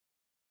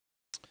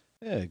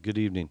Yeah, good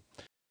evening.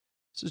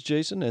 This is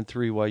Jason and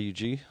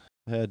 3YUG.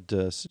 I had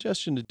a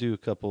suggestion to do a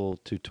couple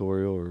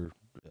tutorial or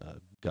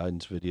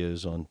guidance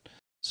videos on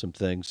some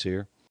things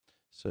here.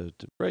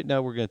 Right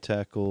now we're going to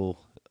tackle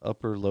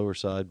upper lower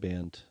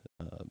sideband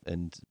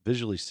and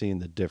visually seeing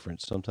the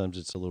difference. Sometimes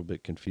it's a little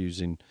bit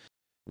confusing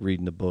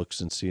reading the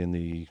books and seeing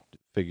the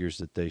figures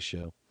that they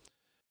show.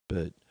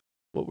 But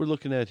what we're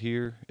looking at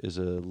here is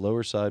a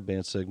lower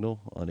sideband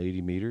signal on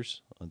 80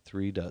 meters on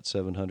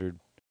 3.700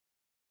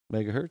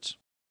 megahertz.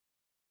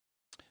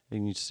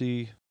 And you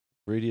see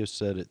radio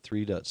set at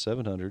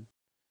 3.700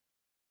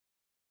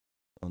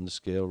 on the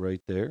scale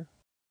right there.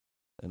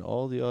 And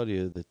all the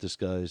audio that this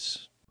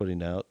guy's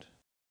putting out,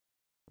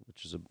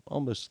 which is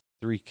almost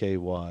 3K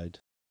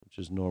wide, which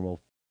is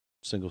normal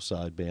single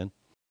sideband,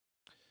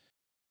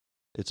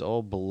 it's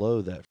all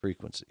below that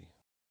frequency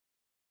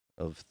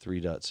of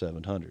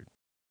 3.700. It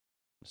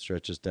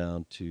stretches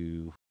down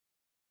to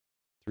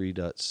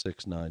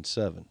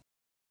 3.697.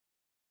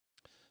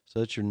 So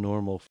that's your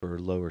normal for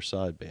lower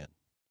sideband.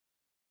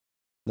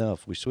 Now,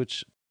 if we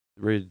switch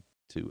right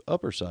to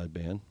upper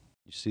sideband,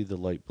 you see the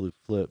light blue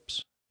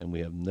flips, and we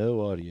have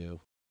no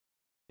audio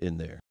in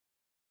there.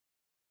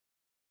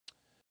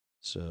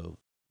 So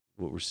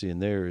what we're seeing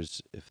there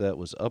is if that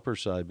was upper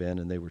sideband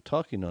and they were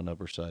talking on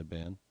upper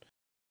sideband,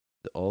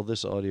 all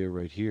this audio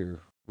right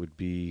here would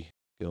be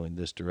going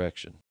this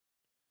direction.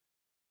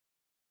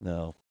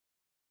 Now,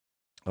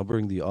 I'll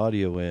bring the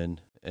audio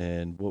in,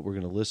 and what we're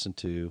going to listen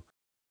to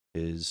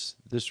is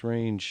this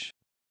range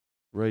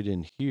right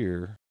in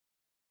here.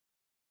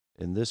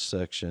 In this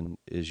section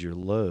is your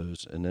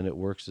lows, and then it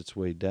works its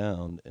way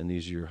down, and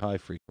these are your high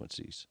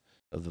frequencies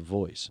of the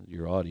voice,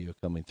 your audio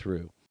coming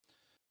through.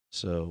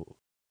 So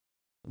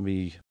let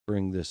me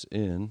bring this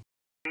in.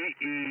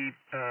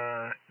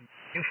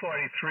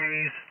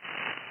 U43s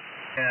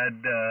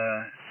had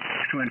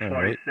twin 46s.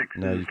 Right,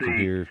 now you can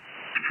hear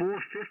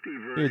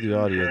the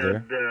audio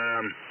there.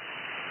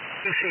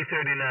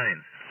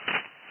 UC39s.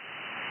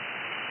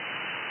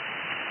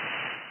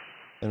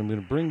 And I'm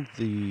going to bring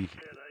the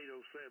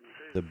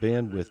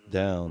bandwidth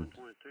down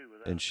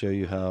and show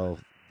you how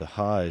the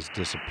highs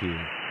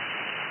disappear.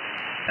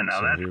 And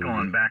now that's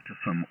going back to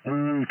some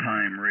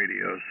old-time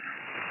radios.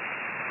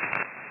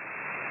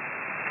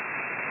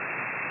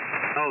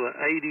 Oh,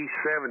 the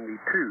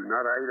 8072,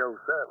 not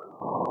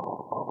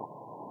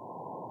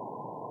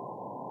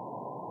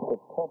 807. The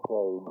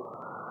tetrade,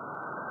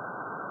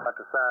 about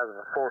the size of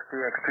a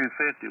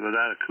 4CX250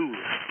 without a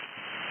cooler.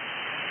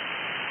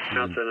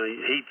 Not in a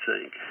heat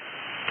sink.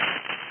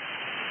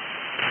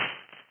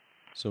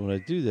 So when I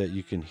do that,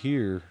 you can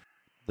hear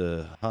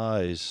the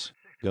highs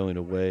going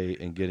away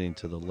and getting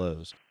to the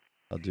lows.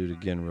 I'll do it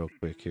again real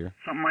quick here.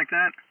 Something like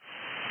that.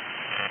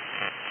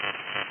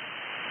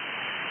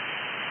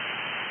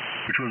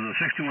 Which was a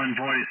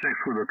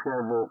 6146 with a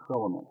 12-volt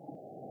filament.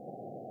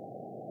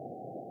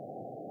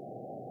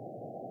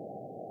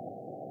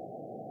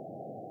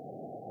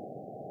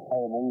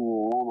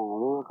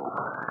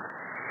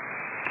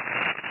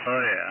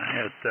 Oh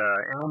yeah, it's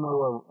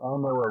Elmo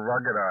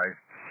ruggedized,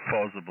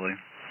 supposedly.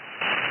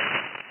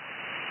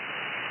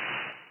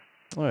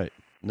 All right,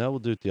 now we'll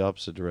do it the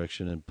opposite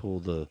direction and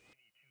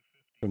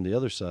from the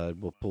other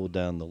side, we'll pull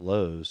down the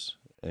lows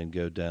and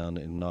go down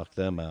and knock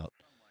them out.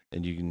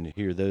 And you can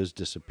hear those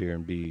disappear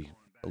and be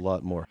a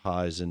lot more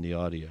highs in the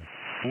audio.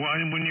 Well,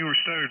 when you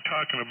started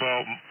talking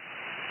about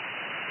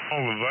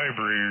all the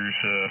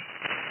vibrators,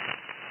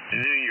 I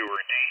knew you were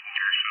dating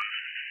yourself.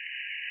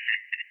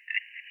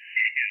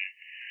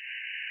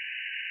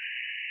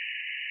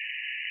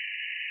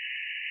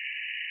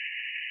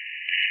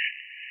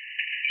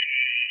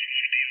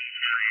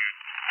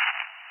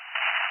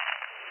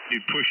 You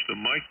push the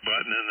mic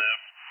button and the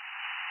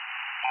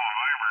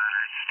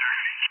vibrator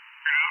started.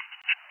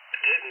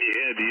 You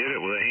had to hit it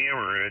with a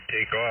hammer and it'd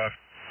take off.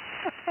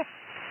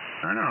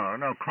 I know,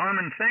 no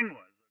common thing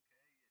was.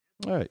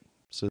 All right,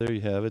 so there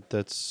you have it.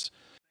 That's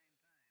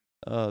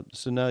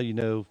so now you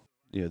know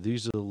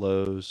these are the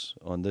lows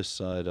on this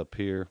side up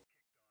here,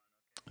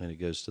 and it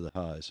goes to the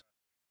highs.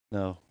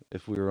 Now,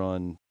 if we were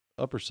on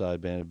upper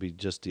sideband, it'd be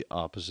just the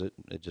opposite.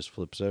 It just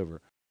flips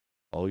over.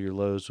 All your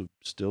lows would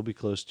still be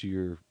close to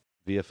your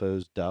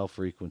VFO's dial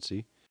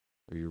frequency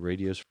or your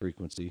radio's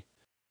frequency,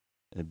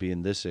 and be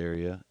in this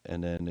area.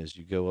 And then as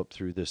you go up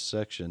through this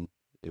section,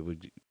 it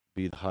would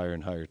be the higher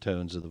and higher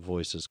tones of the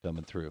voices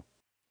coming through.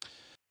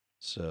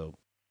 So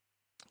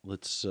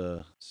let's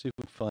see if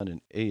we can find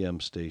an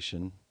AM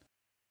station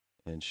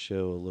and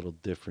show a little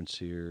difference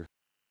here.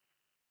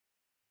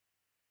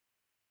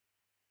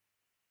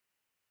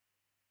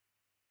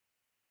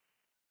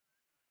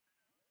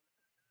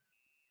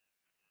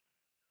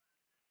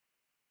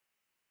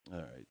 All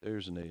right,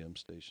 there's an AM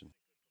station.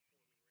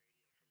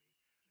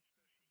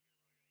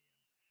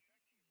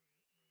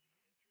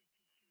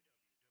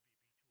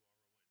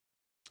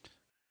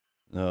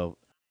 Now,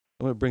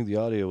 I'm going to bring the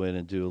audio in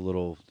and do a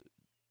little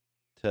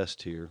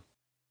test here.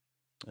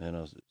 And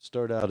I'll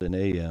start out in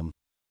AM,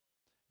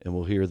 and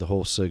we'll hear the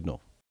whole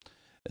signal.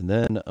 And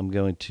then I'm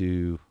going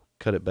to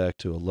cut it back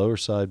to a lower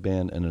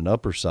sideband and an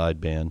upper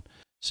sideband,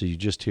 so you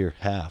just hear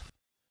half.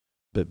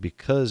 But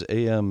because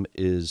AM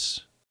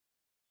is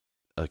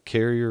a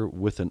carrier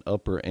with an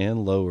upper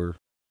and lower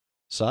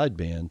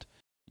sideband,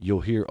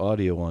 you'll hear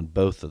audio on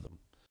both of them.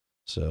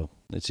 So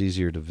it's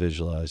easier to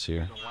visualize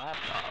here. A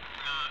laptop,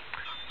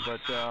 but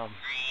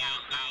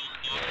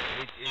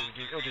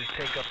it'll just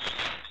take up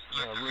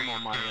room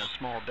on my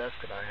small desk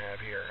that I have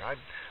here.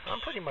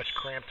 I'm pretty much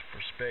cramped for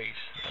space.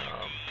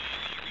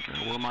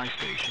 Where my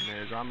station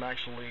is, I'm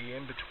actually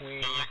in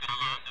between a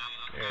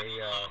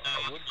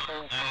wood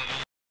coal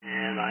furnace,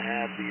 and I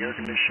have the air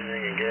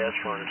conditioning and gas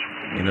furnace.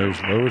 And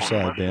there's lower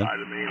sideband.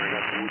 Side of me, and I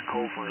got the wood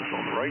coal furnace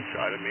on the right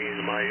side of me,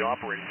 and my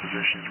operating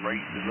position is right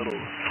in the middle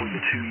between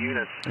the two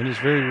units. And it's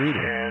very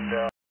readable. And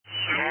I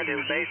had to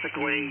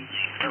basically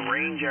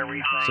arrange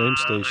everything. Same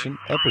station,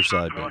 upper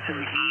sideband.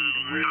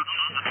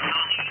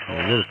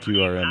 A little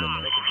QRM in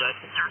there.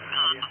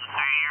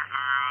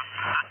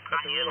 Put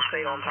the real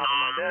estate on top of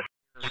my desk.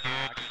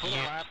 I could put a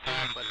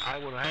laptop, but I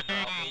would have to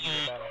maybe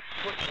about a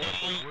foot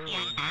of room to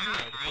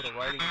put a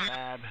writing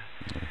pad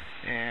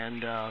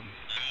and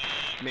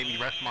maybe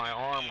rest my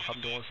arm if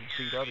I'm doing some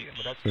CW.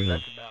 But that's about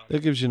it.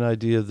 That gives you an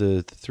idea of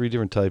the three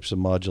different types of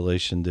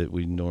modulation that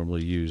we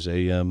normally use: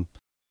 AM,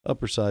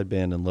 upper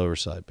sideband, and lower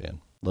sideband.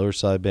 Lower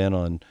sideband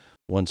on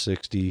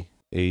 160,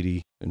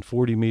 80, and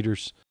 40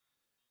 meters,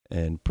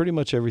 and pretty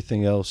much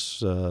everything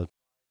else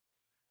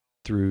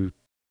through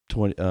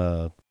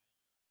 20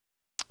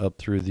 up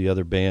through the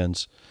other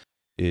bands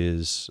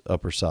is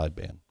upper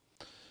sideband.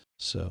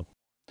 So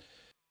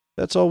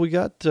that's all we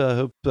got. I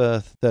hope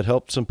that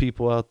helped some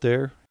people out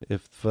there.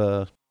 If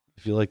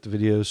you like the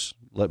videos,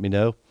 let me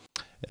know,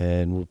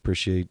 and we'll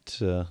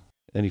appreciate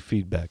any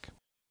feedback.